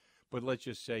trying. But let's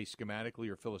just say schematically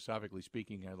or philosophically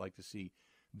speaking, I'd like to see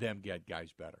them get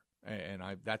guys better. And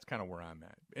that's kind of where I'm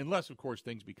at. Unless, of course,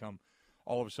 things become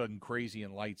all of a sudden crazy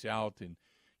and lights out and,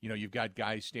 you've got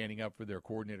guys standing up for their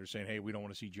coordinator saying, "Hey, we don't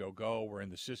want to see Joe go. We're in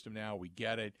the system now. We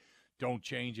get it. Don't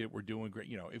change it. We're doing great."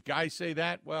 If guys say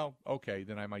that, well, okay,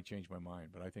 then I might change my mind.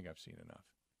 But I think I've seen enough.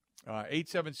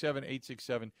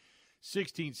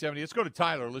 877-867-1670. Let's go to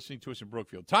Tyler listening to us in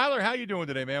Brookfield. Tyler, how you doing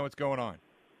today, man? What's going on?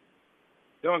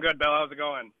 Doing good, Bill. How's it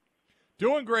going?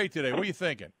 Doing great today. What are you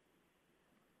thinking?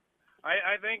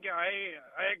 I think I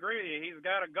agree with you. He's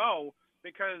got to go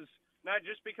because not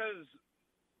just because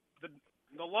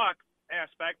the luck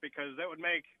aspect, because that would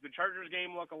make the Chargers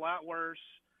game look a lot worse.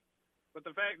 But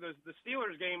the fact that the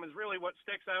Steelers game is really what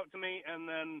sticks out to me, and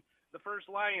then the first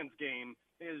Lions game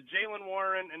is Jaylen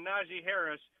Warren and Najee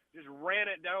Harris just ran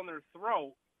it down their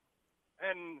throat,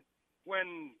 and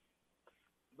when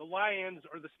the Lions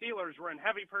or the Steelers were in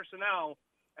heavy personnel,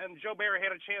 and Joe Barry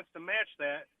had a chance to match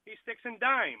that, he sticks and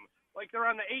dime. Like, they're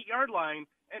on the 8-yard line,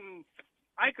 and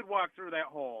I could walk through that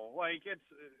hole. Like, it's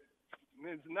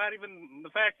not even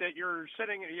the fact that you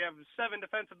have 7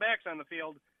 defensive backs on the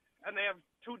field, and they have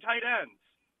 2 tight ends.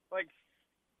 Like,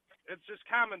 it's just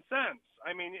common sense.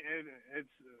 I mean,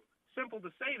 it's simple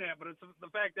to say that, but it's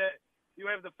the fact that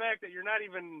you have the fact that you're not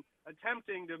even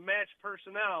attempting to match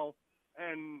personnel,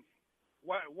 and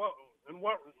in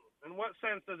what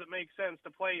sense does it make sense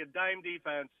to play a dime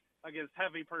defense against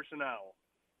heavy personnel?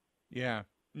 Yeah.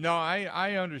 No,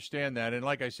 I understand that. And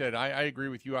like I said, I agree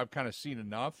with you. I've kind of seen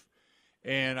enough.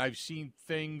 And I've seen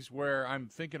things where I'm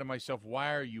thinking to myself,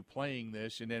 why are you playing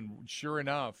this? And then sure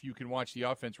enough, you can watch the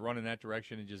offense run in that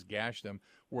direction and just gash them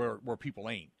where people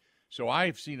ain't. So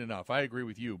I've seen enough. I agree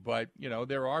with you. But,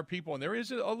 there are people, and there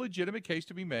is a legitimate case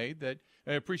to be made that,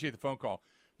 I appreciate the phone call,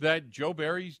 that Joe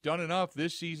Barry's done enough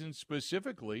this season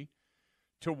specifically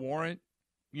to warrant,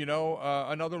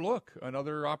 another look,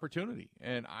 another opportunity.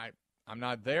 And I'm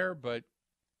not there, but,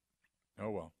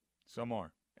 oh well, some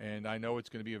are. And I know it's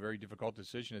going to be a very difficult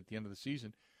decision at the end of the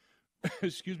season,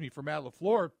 excuse me, for Matt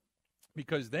LaFleur,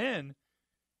 because then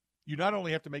you not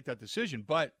only have to make that decision,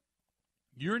 but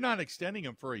you're not extending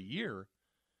him for a year.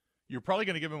 You're probably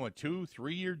going to give him a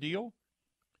 2-3 year deal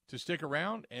to stick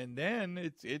around, and then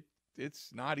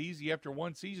it's not easy after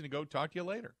one season to go talk to you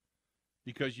later,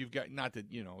 because you've got, not that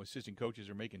assistant coaches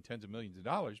are making tens of millions of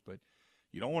dollars, but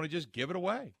you don't want to just give it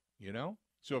away,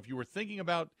 So if you were thinking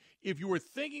about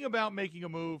making a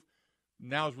move,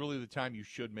 now's really the time you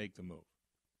should make the move.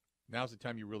 Now's the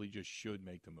time you really just should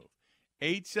make the move.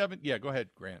 8-7, yeah, go ahead,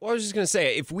 Grant. Well, I was just going to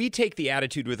say, if we take the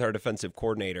attitude with our defensive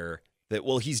coordinator that,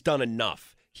 well, he's done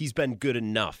enough, he's been good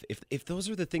enough, if those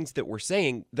are the things that we're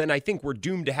saying, then I think we're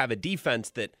doomed to have a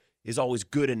defense that is always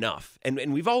good enough.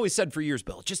 And we've always said for years,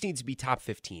 Bill, it just needs to be top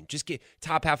 15. Just get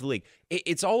top half of the league.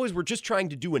 It's always, we're just trying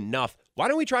to do enough. Why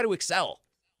don't we try to excel?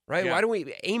 Right? Yeah. Why don't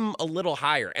we aim a little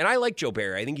higher? And I like Joe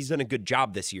Barry. I think he's done a good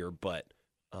job this year, but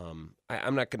I'm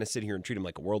not going to sit here and treat him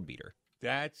like a world beater.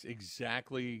 That's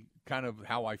exactly kind of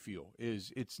how I feel,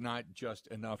 is it's not just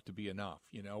enough to be enough.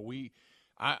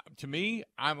 To me,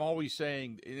 I'm always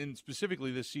saying, and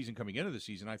specifically this season, coming into the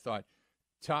season, I thought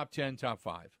top 10, top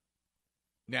 5.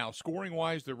 Now,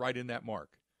 scoring-wise, they're right in that mark.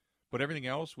 But everything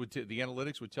else, the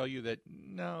analytics would tell you that,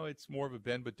 no, it's more of a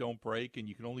bend but don't break, and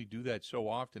you can only do that so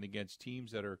often against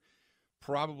teams that are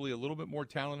probably a little bit more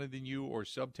talented than you or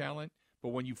sub-talent. But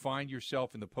when you find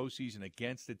yourself in the postseason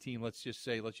against a team, let's just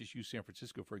use San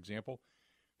Francisco, for example,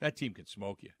 that team can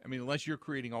smoke you. I mean, unless you're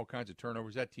creating all kinds of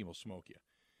turnovers, that team will smoke you.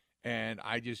 And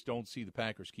I just don't see the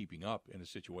Packers keeping up in a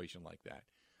situation like that.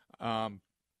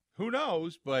 Who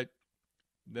knows? But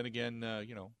then again,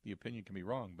 the opinion can be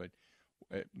wrong. But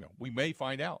we may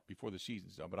find out before the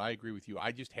season's done. But I agree with you.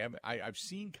 I just haven't. I've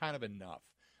seen kind of enough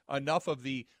of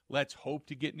the let's hope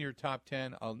to get near top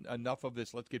 10. Enough of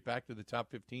this. Let's get back to the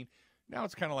top 15. Now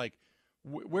it's kind of like,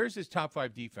 where's this top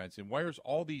 5 defense, and where's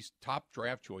all these top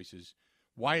draft choices?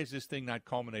 Why is this thing not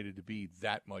culminated to be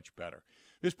that much better?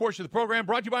 This portion of the program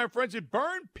brought to you by our friends at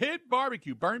Burn Pit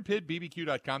Barbecue.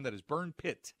 BurnPitBBQ.com. That is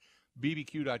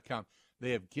BurnPitBBQ.com.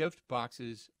 They have gift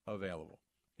boxes available.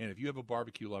 And if you have a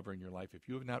barbecue lover in your life, if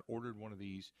you have not ordered one of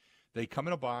these, they come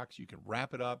in a box. You can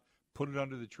wrap it up, put it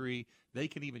under the tree. They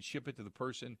can even ship it to the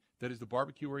person that is the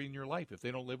barbecuer in your life. If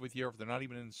they don't live with you, or if they're not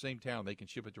even in the same town, they can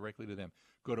ship it directly to them.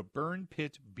 Go to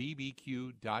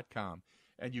BurnPitBBQ.com,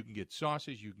 and you can get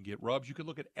sauces, you can get rubs, you can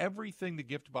look at everything the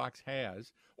gift box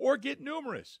has, or get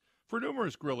numerous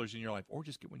grillers in your life, or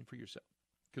just get one for yourself,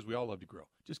 because we all love to grill.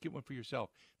 Just get one for yourself.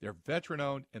 They're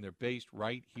veteran-owned, and they're based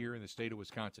right here in the state of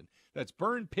Wisconsin. That's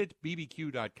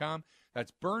BurnPitBBQ.com.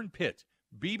 That's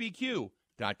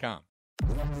BurnPitBBQ.com.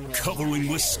 Covering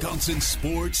Wisconsin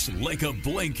sports like a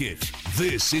blanket.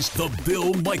 This is the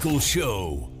Bill Michaels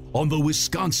Show on the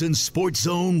Wisconsin Sports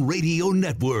Zone Radio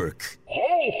Network.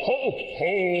 Ho, ho, ho!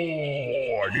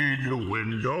 I need a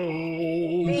window.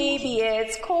 Baby,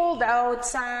 it's cold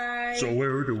outside. So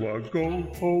where do I go?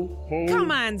 Ho, ho. Come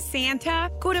on,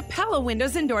 Santa. Go to Pella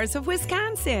Windows and Doors of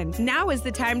Wisconsin. Now is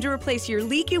the time to replace your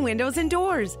leaky windows and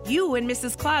doors. You and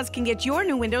Mrs. Claus can get your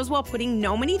new windows while putting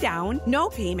no money down, no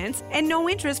payments, and no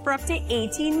interest for up to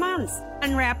 18 months.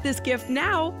 Unwrap this gift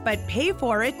now, but pay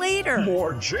for it later.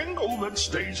 More jingle that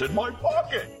stays in my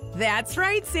pocket. That's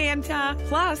right, Santa.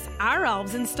 Plus, our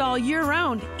elves install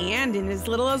year-round and in as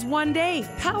little as 1 day.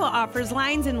 Pella offers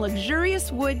lines in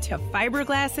luxurious wood to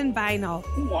fiberglass and vinyl.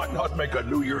 Why not make a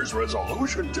New Year's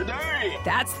resolution today?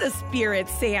 That's the spirit,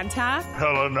 Santa.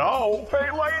 Pella now,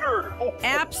 pay later.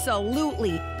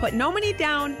 Absolutely. Put no money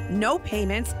down, no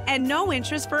payments, and no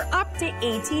interest for up to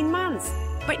 18 months.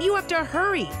 But you have to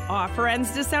hurry. Offer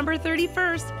ends December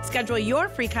 31st. Schedule your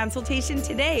free consultation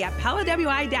today at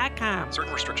PellaWI.com.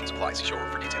 Certain restrictions apply. See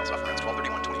showroom for details. Offer ends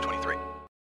 12/31/2023.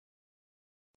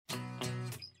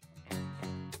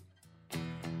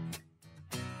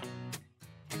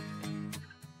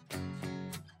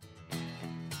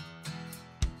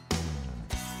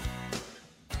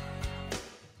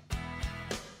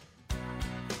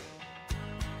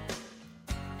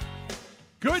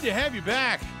 Good to have you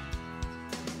back.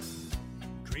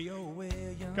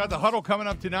 Got the huddle coming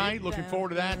up tonight. Looking forward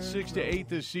to that, 6 to 8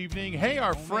 this evening. Hey,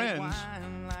 our friends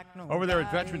Over there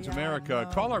at Veterans America,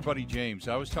 call our buddy James.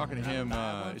 I was talking to him,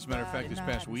 as a matter of fact, this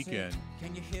past weekend.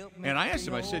 And I asked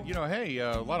him, I said, hey,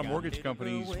 a lot of mortgage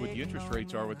companies, with the interest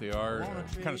rates are what they are,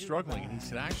 kind of struggling. And he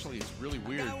said, actually, it's really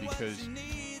weird because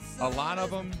a lot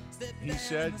of them, he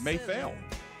said, may fail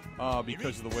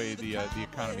because of the way the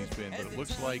economy's been. But it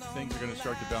looks like things are going to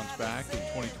start to bounce back in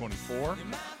 2024.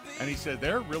 And he said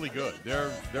they're really good.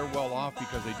 They're well off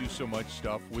because they do so much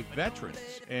stuff with veterans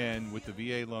and with the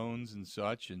VA loans and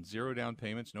such, and zero down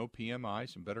payments, no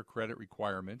PMI, some better credit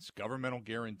requirements, governmental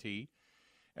guarantee,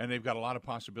 and they've got a lot of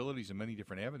possibilities in many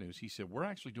different avenues. He said we're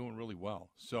actually doing really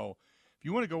well. So if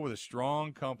you want to go with a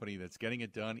strong company that's getting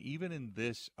it done, even in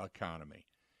this economy,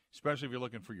 especially if you're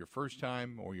looking for your first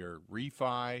time or your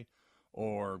refi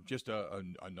or just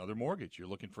another mortgage, you're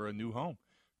looking for a new home,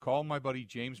 call my buddy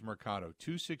James Mercado,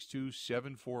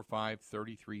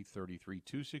 262-745-3333,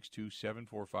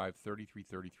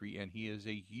 262-745-3333, and he is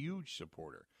a huge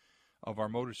supporter of our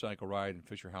motorcycle ride in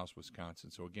Fisher House, Wisconsin.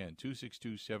 So, again,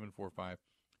 262-745-3333,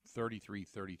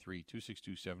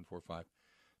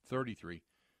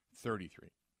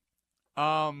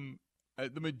 262-745-3333.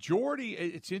 The majority,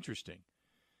 it's interesting.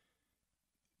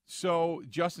 So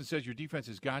Justin says your defense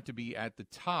has got to be at the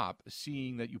top,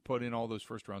 seeing that you put in all those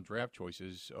first-round draft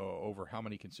choices over how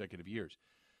many consecutive years.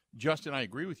 Justin, I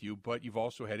agree with you, but you've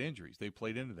also had injuries. They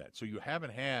played into that. So you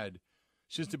haven't had,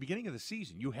 since the beginning of the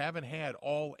season, you haven't had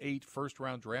all 8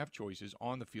 first-round draft choices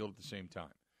on the field at the same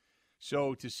time.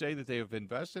 So to say that they have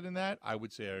invested in that, I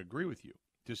would say I agree with you.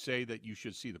 To say that you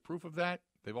should see the proof of that,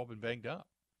 they've all been banged up.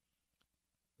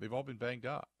 They've all been banged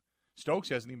up. Stokes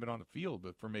hasn't even been on the field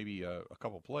but for maybe a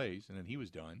couple plays, and then he was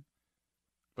done.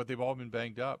 But they've all been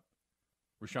banged up.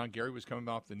 Rashawn Gary was coming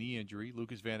off the knee injury.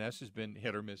 Lucas Van Ness has been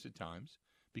hit or miss at times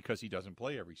because he doesn't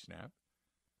play every snap.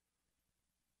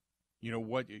 You know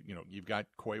what? You've got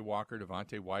Quay Walker,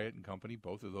 Devontae Wyatt and company,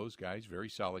 both of those guys, very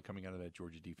solid coming out of that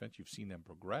Georgia defense. You've seen them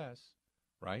progress,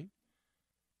 right?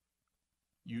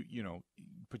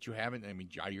 But you haven't. I mean,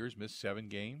 Jair's missed 7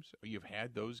 games. You've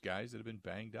had those guys that have been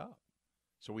banged up.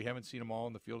 So we haven't seen them all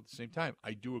on the field at the same time.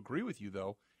 I do agree with you,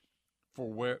 though,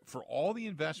 for all the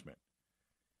investment,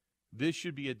 this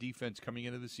should be a defense coming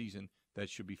into the season that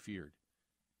should be feared.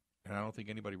 And I don't think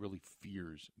anybody really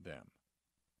fears them.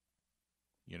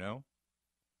 I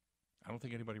don't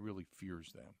think anybody really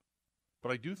fears them.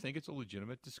 But I do think it's a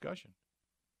legitimate discussion.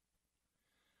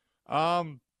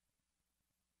 Darren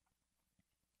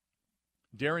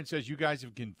says, you guys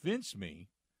have convinced me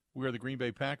where the Green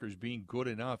Bay Packers being good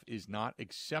enough is not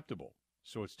acceptable,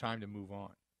 so it's time to move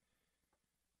on.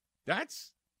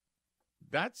 That's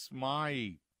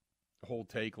my whole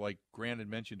take, like Grant had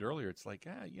mentioned earlier. It's like,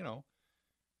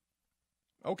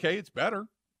 okay, it's better.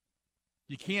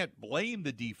 You can't blame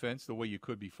the defense the way you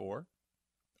could before.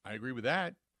 I agree with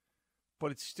that.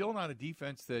 But it's still not a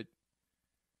defense that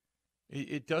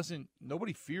it doesn't –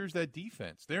 nobody fears that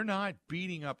defense. They're not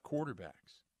beating up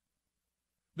quarterbacks.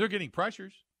 They're getting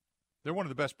pressures. They're one of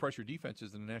the best pressure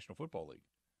defenses in the National Football League.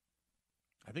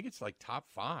 I think it's like top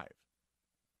 5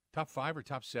 or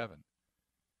top 7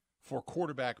 for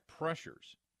quarterback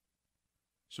pressures.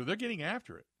 So they're getting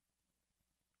after it.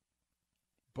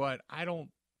 But I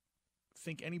don't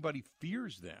think anybody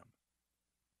fears them.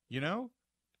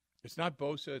 It's not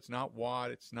Bosa, it's not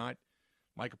Watt, it's not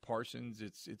Micah Parsons,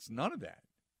 it's none of that.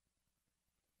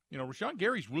 Rashawn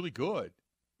Gary's really good.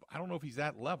 I don't know if he's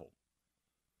that level.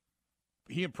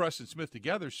 He and Preston Smith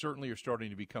together certainly are starting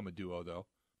to become a duo, though.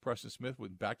 Preston Smith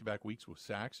with back-to-back weeks with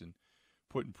sacks and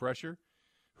putting pressure.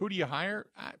 Who do you hire?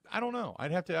 I don't know.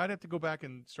 I'd have to go back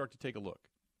and start to take a look.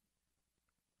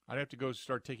 I'd have to go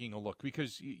start taking a look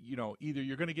because, either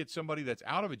you're going to get somebody that's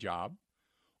out of a job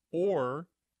or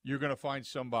you're going to find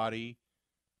somebody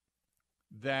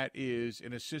that is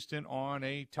an assistant on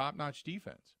a top-notch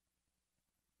defense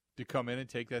to come in and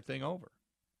take that thing over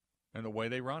and the way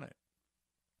they run it.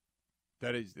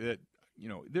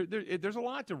 There's a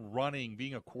lot to running,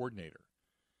 being a coordinator.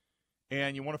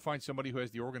 And you want to find somebody who has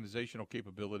the organizational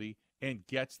capability and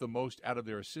gets the most out of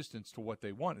their assistants to what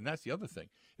they want. And that's the other thing.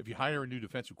 If you hire a new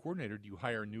defensive coordinator, do you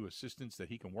hire new assistants that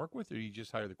he can work with, or do you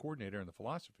just hire the coordinator and the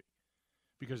philosophy?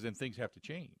 Because then things have to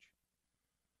change.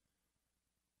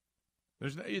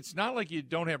 It's not like you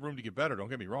don't have room to get better. Don't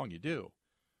get me wrong, you do.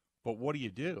 But what do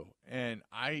you do? And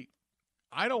I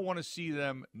don't want to see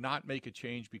them not make a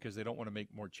change because they don't want to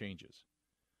make more changes.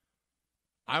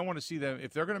 I want to see them,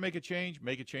 if they're going to make a change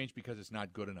because it's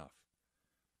not good enough.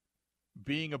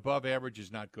 Being above average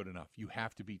is not good enough. You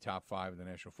have to be top 5 in the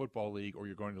National Football League or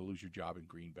you're going to lose your job in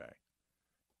Green Bay.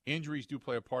 Injuries do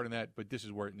play a part in that, but this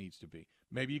is where it needs to be.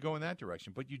 Maybe you go in that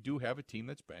direction, but you do have a team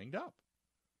that's banged up.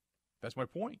 That's my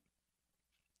point.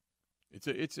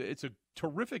 It's a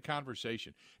terrific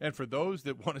conversation. And for those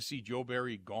that want to see Joe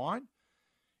Barry gone,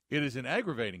 it is an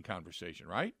aggravating conversation,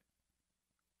 right?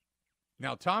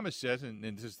 Now, Thomas says, and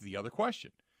this is the other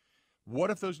question, what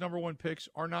if those number one picks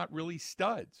are not really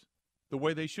studs the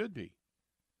way they should be?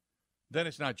 Then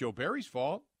it's not Joe Barry's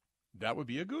fault. That would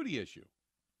be a Goody issue.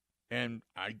 And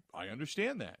I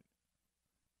understand that.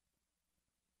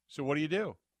 So what do you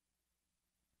do?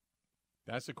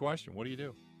 That's the question. What do you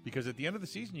do? Because at the end of the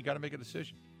season, you got to make a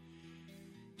decision.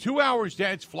 2 hours,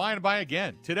 it's flying by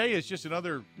again. Today is just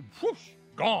another, whoosh,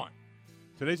 gone.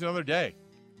 Today's another day.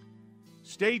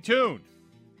 Stay tuned.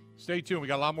 Stay tuned. We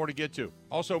got a lot more to get to.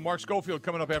 Also, Mark Schofield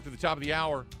coming up after the top of the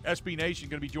hour. SB Nation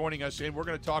going to be joining us, and we're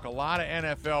going to talk a lot of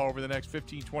NFL over the next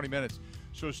 15, 20 minutes.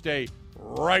 So stay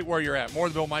right where you're at. More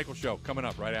of the Bill Michaels Show coming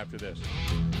up right after this.